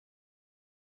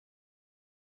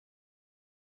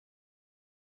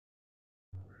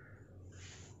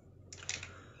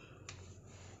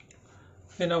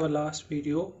In our last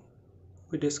video,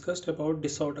 we discussed about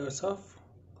disorders of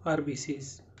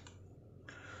RBCs.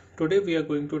 Today we are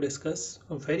going to discuss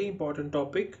a very important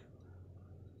topic,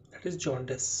 that is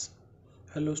jaundice.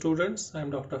 Hello students, I am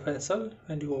Dr. Faisal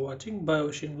and you are watching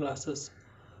Bio-Ocean Glasses.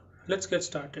 Let's get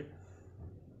started.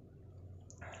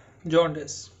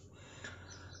 Jaundice.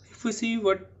 If we see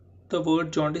what the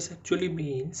word jaundice actually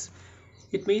means,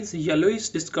 it means yellowish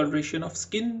discoloration of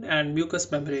skin and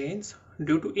mucous membranes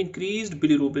due to increased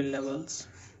bilirubin levels.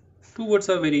 Two words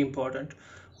are very important.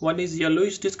 One is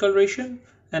yellowish discoloration,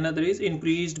 another is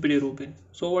increased bilirubin.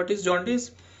 So what is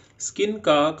jaundice? Skin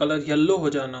का colour yellow हो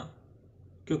जाना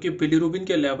क्योंकि bilirubin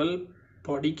के level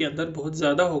body के अंदर बहुत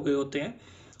ज़्यादा हो गए होते हैं,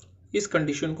 इस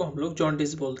कंडीशन को हम लोग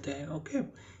जॉन्डिस बोलते हैं. Okay,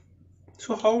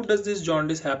 so how does this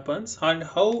jaundice happens and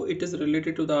how it is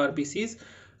related to the RBCs?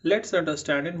 Let's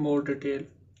understand in more detail.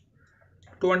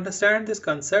 To understand this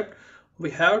concept, we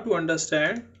have to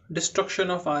understand destruction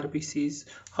of RBCs,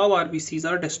 how RBCs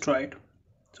are destroyed.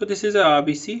 So this is a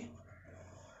RBC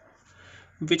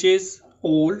which is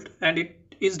old and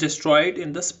it is destroyed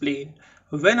in the spleen.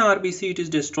 When RBC it is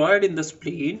destroyed in the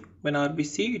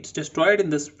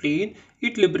spleen,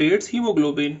 it liberates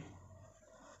hemoglobin.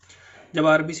 जब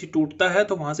RBC टूटता है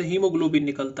तो वहां से haemoglobin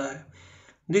निकलता है.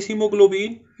 This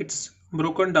hemoglobin it's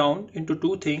broken down into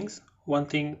two things. One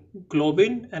thing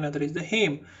globin, another is the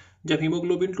heme. जब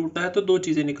haemoglobin टूटता है तो दो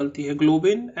चीजें निकलती है,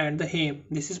 globin and the heme.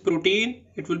 This is protein.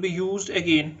 It will be used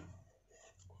again.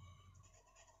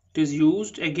 It is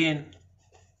used again.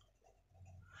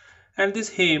 And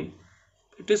this heme,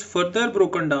 it is further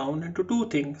broken down into two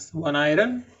things. One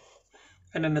iron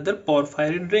and another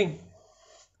porphyrin ring.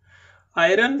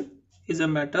 Iron is a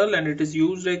metal and it is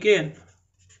used again.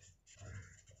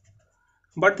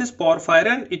 But this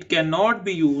porphyrin, it cannot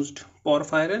be used.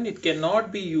 Porphyrin, it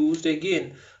cannot be used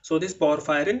again. So this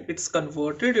porphyrin, it's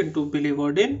converted into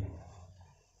biliverdin.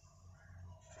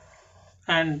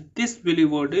 And this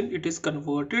biliverdin, it is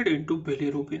converted into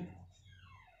bilirubin.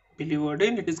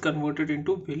 Biliverdin, it is converted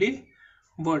into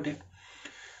biliverdin.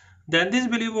 Then this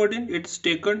biliverdin, it's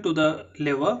taken to the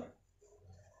liver,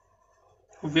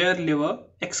 where liver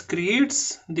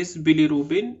excretes this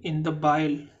bilirubin in the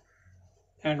bile,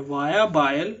 and via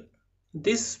bile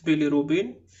this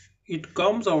bilirubin it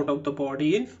comes out of the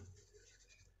body in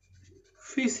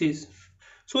feces.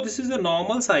 So this is a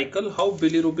normal cycle how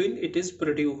bilirubin it is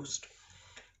produced.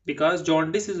 Because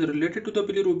jaundice is related to the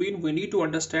bilirubin, we need to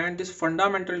understand this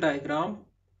fundamental diagram,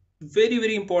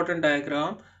 very important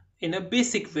diagram, in a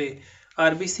basic way.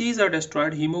 RBCs are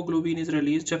destroyed, hemoglobin is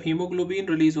released. जब hemoglobin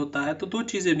release होता है तो दो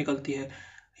चीजें निकलती है.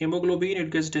 Hemoglobin it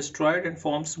gets destroyed and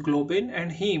forms globin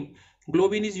and heme.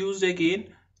 Globin is used again,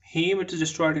 heme it is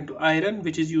destroyed into iron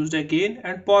which is used again,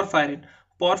 and porphyrin.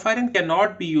 Porphyrin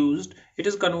cannot be used, it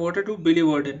is converted to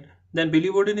biliverdin. Then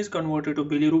biliverdin is converted to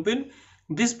bilirubin.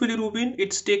 This bilirubin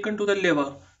it's taken to the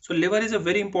liver. So liver is a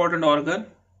very important organ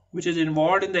which is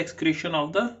involved in the excretion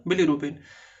of the bilirubin.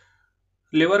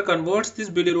 Liver converts this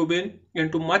bilirubin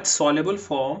into much soluble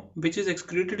form which is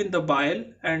excreted in the bile,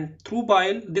 and through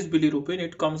bile this bilirubin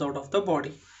it comes out of the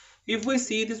body. If we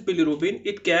see this bilirubin,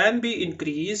 it can be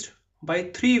increased by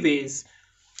three ways.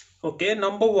 Okay,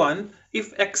 number one,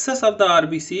 if excess of the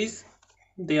RBCs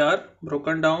they are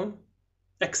broken down,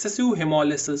 excessive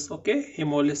hemolysis. Okay,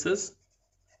 hemolysis,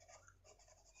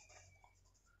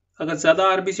 अगर ज़्यादा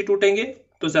RBC टूटेंगे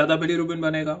तो ज़्यादा bilirubin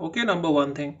बनेगा. Okay, number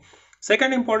one thing.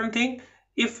 Second important thing,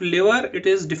 if liver it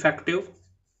is defective,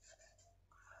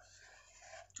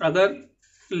 अगर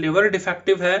liver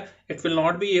defective है, it will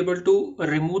not be able to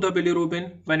remove the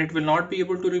bilirubin. When it will not be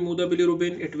able to remove the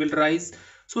bilirubin, it will rise.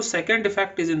 So second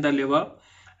defect is in the liver,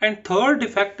 and third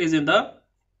defect is in the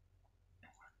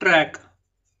tract.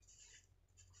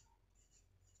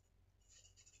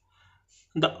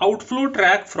 The outflow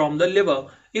tract from the liver.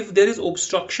 If there is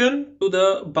obstruction to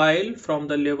the bile from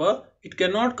the liver, it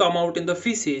cannot come out in the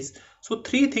feces. So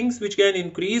three things which can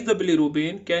increase the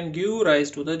bilirubin can give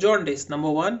rise to the jaundice.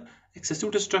 Number one,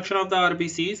 excessive destruction of the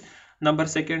RBCs. Number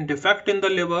second, defect in the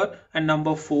liver. And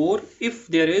number four, if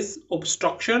there is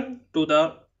obstruction to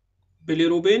the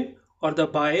bilirubin or the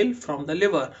bile from the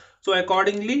liver. So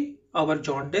accordingly, our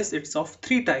jaundice it's of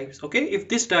three types. Okay, if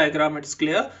this diagram is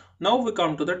clear, now we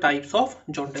come to the types of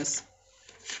jaundice.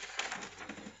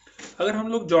 अगर हम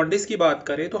लोग jaundice की बात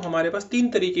करें तो हमारे पास तीन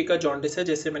तरीके का जॉन्डिस है,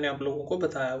 जैसे मैंने आप लोगों को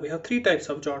बताया. We have three types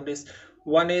of jaundice.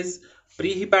 One is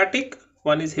pre hepatic,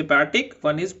 one is hepatic,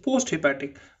 one is post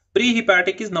hepatic.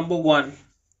 Pre-hepatic is number one,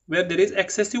 where there is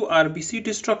excessive RBC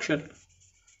destruction.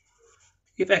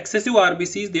 If excessive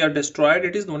RBCs they are destroyed,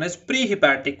 it is known as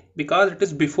pre-hepatic because it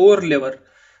is before liver.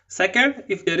 Second,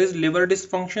 if there is liver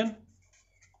dysfunction,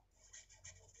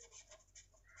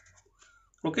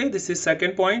 Okay, this is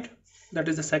second point, that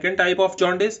is the second type of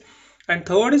jaundice. And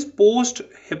third is post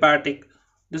hepatic.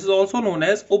 This is also known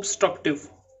as obstructive,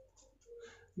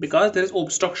 because there is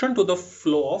obstruction to the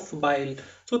flow of bile.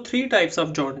 So three types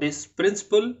of jaundice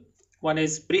principal. One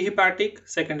is prehepatic,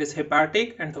 second is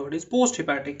hepatic, and third is post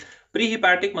hepatic.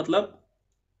 Prehepatic matlab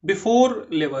before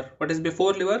liver. What is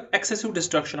before liver? Excessive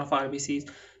destruction of RBCs.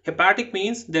 Hepatic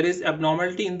means there is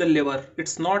abnormality in the liver,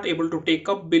 it's not able to take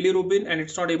up bilirubin and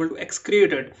it's not able to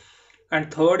excrete it.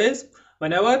 And third is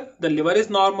whenever the liver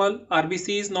is normal,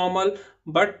 RBC is normal,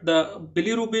 but the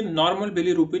bilirubin, normal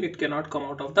bilirubin, it cannot come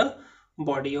out of the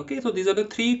body. Okay, so these are the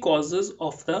three causes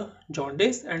of the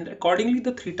jaundice, and accordingly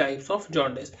the three types of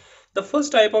jaundice. The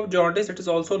first type of jaundice, it is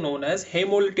also known as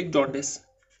hemolytic jaundice.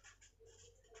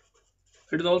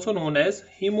 It is also known as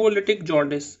hemolytic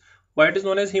jaundice. Why it is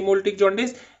known as hemolytic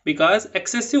jaundice? Because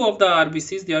excessive of the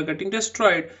RBCs, they are getting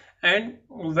destroyed. And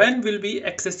when will be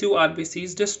excessive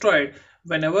RBCs destroyed?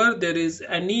 Whenever there is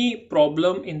any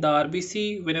problem in the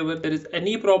RBC, whenever there is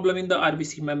any problem in the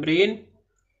RBC membrane,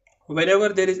 whenever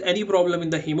there is any problem in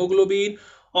the hemoglobin,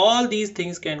 all these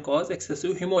things can cause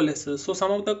excessive hemolysis. So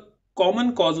some of the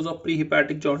common causes of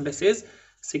prehepatic jaundice is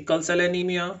sickle cell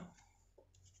anemia,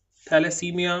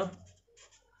 thalassemia,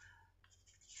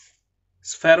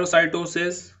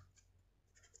 spherocytosis,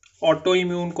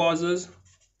 autoimmune causes,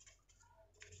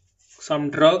 some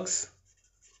drugs,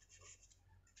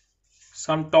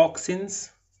 some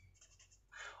toxins.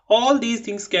 All these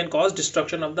things can cause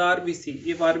destruction of the RBC.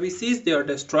 If RBCs they are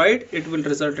destroyed, it will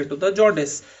result into the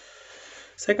jaundice.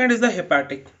 Second is the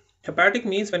hepatic. Hepatic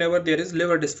means whenever there is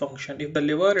liver dysfunction. If the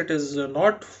liver it is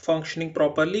not functioning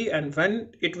properly, and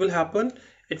when it will happen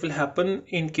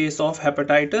in case of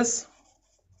hepatitis,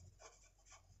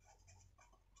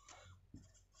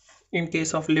 in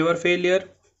case of liver failure,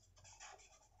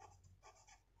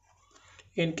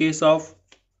 in case of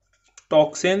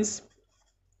toxins,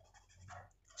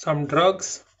 some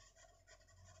drugs.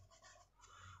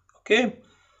 Okay,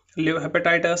 liver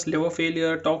hepatitis, liver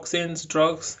failure, toxins,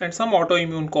 drugs, and some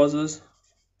autoimmune causes,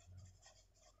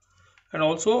 and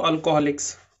also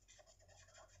alcoholics.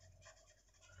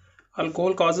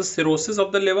 Alcohol causes cirrhosis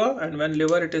of the liver, and when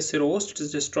liver it is cirrhosed, it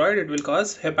is destroyed, it will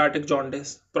cause hepatic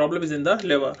jaundice. Problem is in the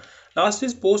liver. Last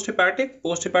is post hepatic.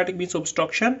 Post hepatic means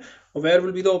obstruction. Where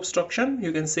will be the obstruction?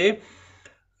 You can say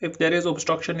if there is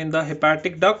obstruction in the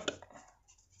hepatic duct,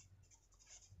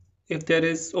 if there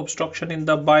is obstruction in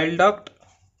the bile duct,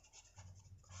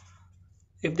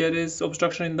 if there is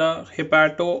obstruction in the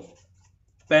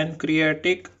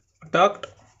hepatopancreatic duct,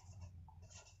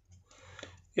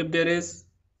 if there is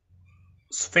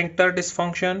sphincter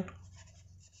dysfunction,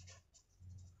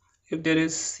 if there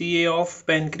is CA of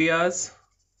pancreas,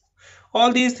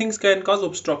 all these things can cause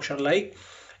obstruction. Like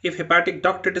if hepatic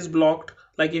duct it is blocked,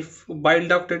 like if bile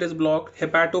duct it is blocked,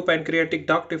 hepatopancreatic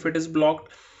duct if it is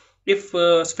blocked, if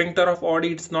sphincter of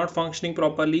Oddi is not functioning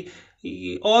properly,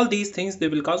 all these things they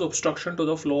will cause obstruction to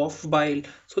the flow of bile.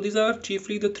 So these are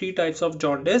chiefly the three types of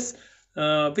jaundice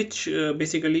which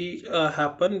basically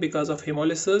happen because of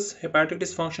hemolysis, hepatic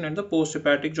dysfunction, and the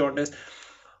post-hepatic jaundice.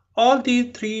 All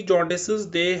these three jaundices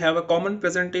they have a common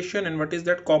presentation, and what is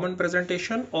that common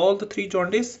presentation? All the three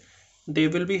jaundice they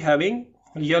will be having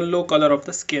yellow color of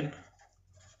the skin.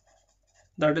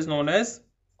 That is known as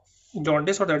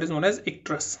jaundice, or that is known as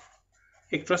icterus.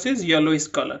 Icterus is yellowish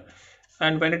color,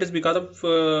 and when it is because of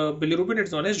bilirubin it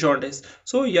is known as jaundice.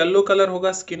 So yellow color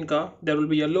hoga skin ka, there will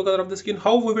be yellow color of the skin.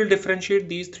 How we will differentiate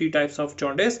these three types of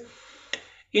jaundice?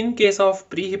 In case of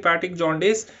prehepatic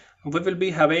jaundice, we will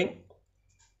be having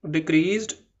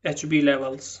decreased HB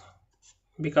levels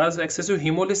because excessive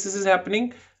hemolysis is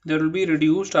happening. There will be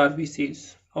reduced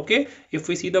RBCs. Okay, if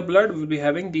we see the blood, we will be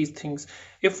having these things.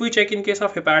 If we check in case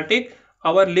of hepatic,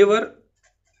 our liver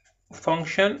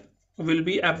function will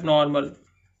be abnormal.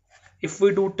 If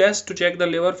we do test to check the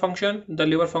liver function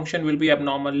will be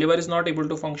abnormal. Liver is not able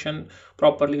to function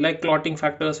properly, like clotting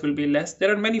factors will be less.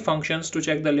 There are many functions to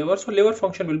check the liver, so liver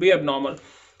function will be abnormal.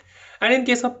 And in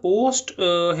case of post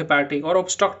hepatic or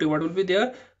obstructive, what will be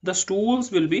there? The stools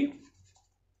will be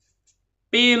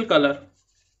pale color.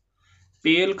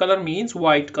 Pale color means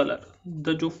white color.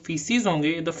 The jo feces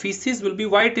honge, the feces will be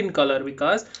white in color,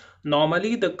 because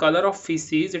normally the color of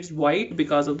feces it's white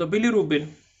because of the bilirubin.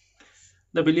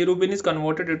 The bilirubin is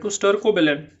converted into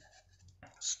stercobilin.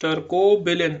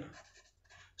 Stercobilin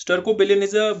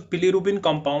is a bilirubin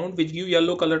compound which give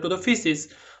yellow color to the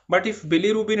feces. But if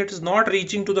bilirubin it is not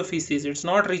reaching to the feces, it's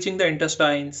not reaching the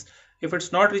intestines. If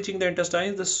it's not reaching the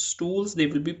intestines, the stools they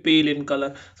will be pale in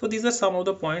color. So these are some of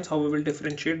the points how we will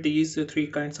differentiate these three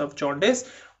kinds of jaundice.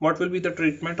 What will be the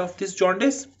treatment of this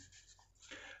jaundice?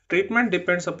 Treatment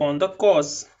depends upon the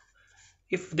cause.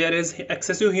 If there is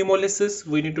excessive hemolysis,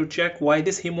 we need to check why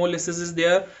this hemolysis is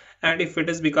there, and if it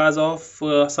is because of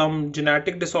some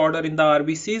genetic disorder in the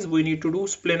RBCs, we need to do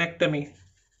splenectomy.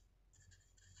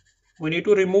 We need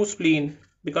to remove spleen,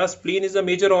 because spleen is a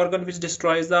major organ which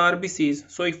destroys the RBCs.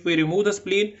 So if we remove the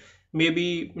spleen,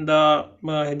 maybe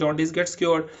the jaundice gets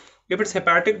cured. If it's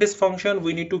hepatic dysfunction,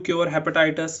 we need to cure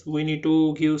hepatitis, we need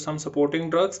to give some supporting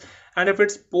drugs. And if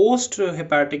it's post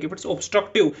hepatic, if it's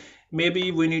obstructive,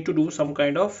 maybe we need to do some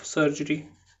kind of surgery.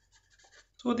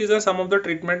 So these are some of the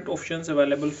treatment options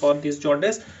available for this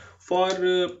jaundice. For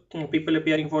people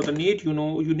appearing for the NEET, you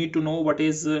need to know what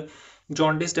is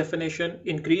jaundice definition,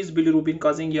 increased bilirubin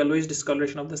causing yellowish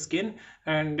discoloration of the skin,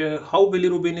 and how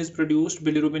bilirubin is produced.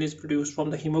 Bilirubin is produced from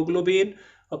the hemoglobin,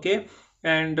 okay,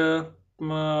 and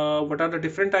what are the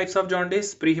different types of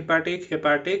jaundice: prehepatic,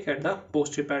 hepatic, and the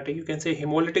post-hepatic. You can say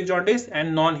hemolytic jaundice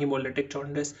and non-hemolytic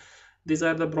jaundice. These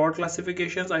are the broad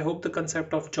classifications. I hope the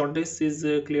concept of jaundice is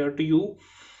clear to you.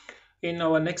 In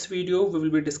our next video, we will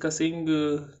be discussing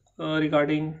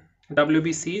regarding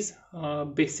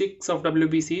WBCs, basics of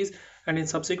WBCs, and in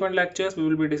subsequent lectures, we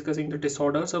will be discussing the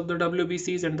disorders of the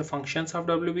WBCs and the functions of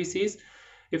WBCs.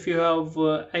 If you have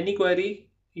any query,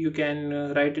 you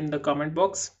can write in the comment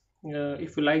box.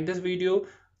 If you like this video,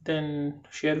 then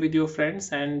share with your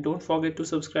friends, and don't forget to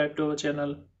subscribe to our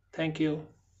channel. Thank you.